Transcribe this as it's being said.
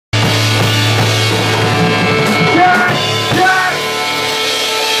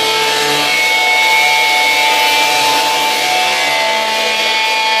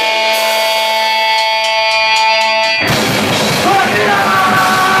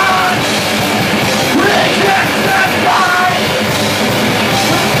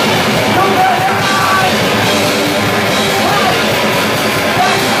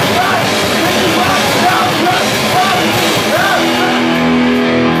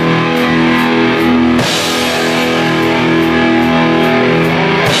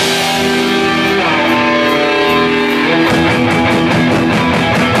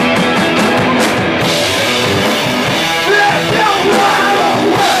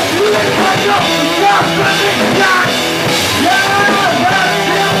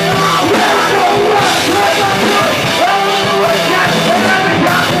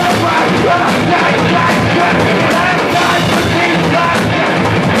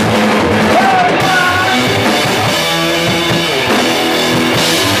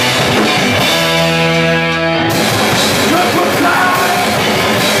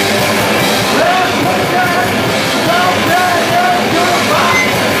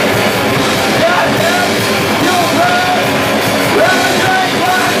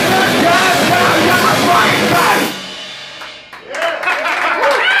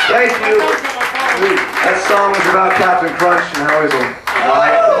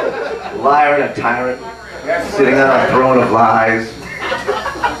liar and a tyrant, sitting on a throne of lies.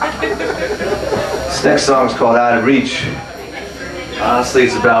 This next song's called Out of Reach. Honestly,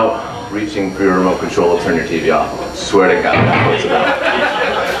 it's about reaching for your remote control to turn your TV off. I swear to God, that's what it's about.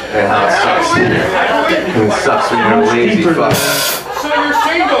 And how it sucks. It sucks when you're a lazy fuck. So you're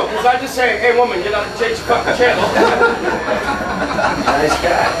single, because I just say, hey woman, get up and change the fucking channel. Nice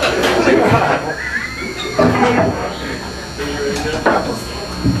guy.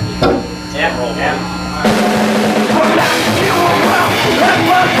 Yeah, roll, yeah.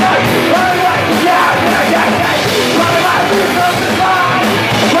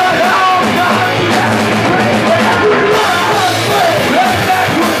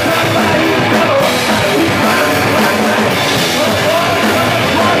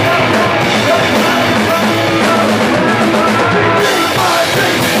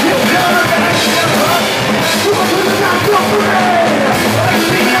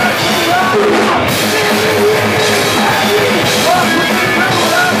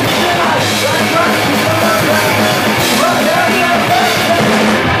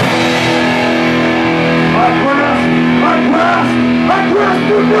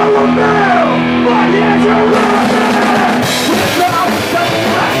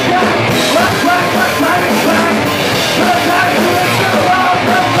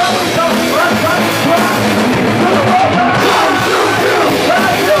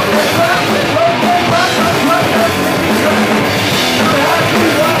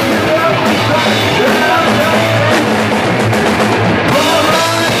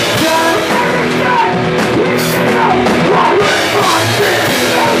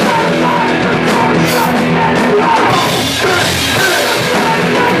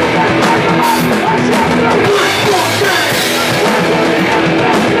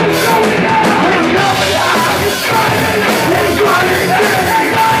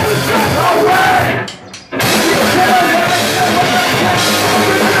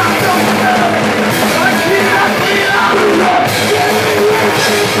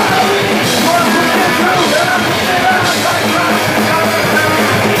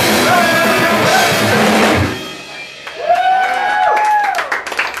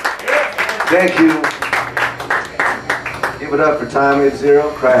 Thank you. Give it up for Tommy at Zero,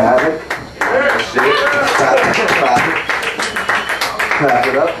 Cry Havoc. Shit. Clap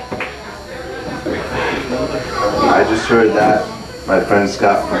it up. I just heard that my friend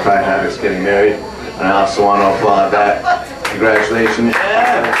Scott from Cry Havoc's getting married, and I also want to applaud that. Congratulations.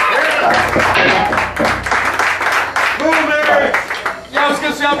 Boom, Mary! Yeah, I was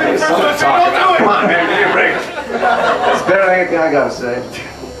gonna say, I'll be the first one to say, Come don't do it! on, man, give me a break. It's better than anything I gotta say.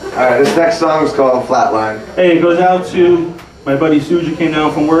 Alright, this next song is called Flatline. Hey, it goes out to my buddy Suja came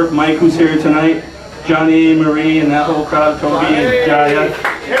down from work, Mike who's here tonight, Johnny, Marie, and that whole crowd, Toby and Jaya.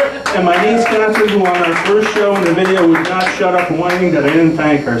 And my niece Catherine, who on our first show in the video would not shut up whining that I didn't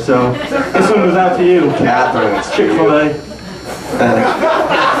thank her. So this one goes out to you. Catherine. Chick-fil-A.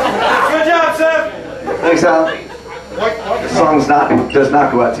 Good job, Seth! Thanks, Al. The song does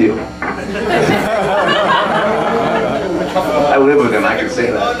not go out to you. I live with him, I can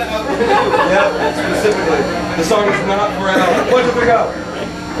say that. Yeah, specifically. The song is not for Al. Where did we go?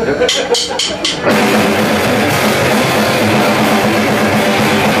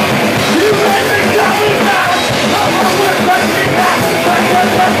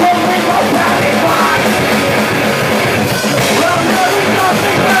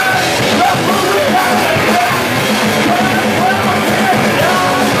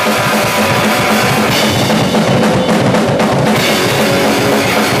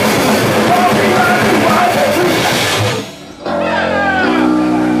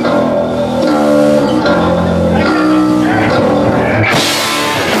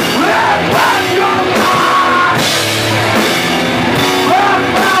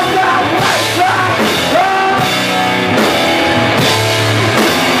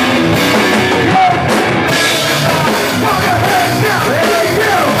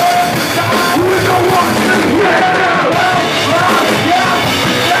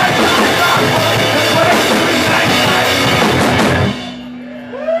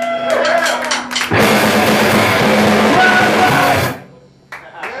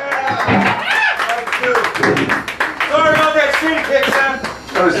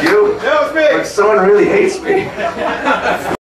 That was you? That was me. Like someone really hates me.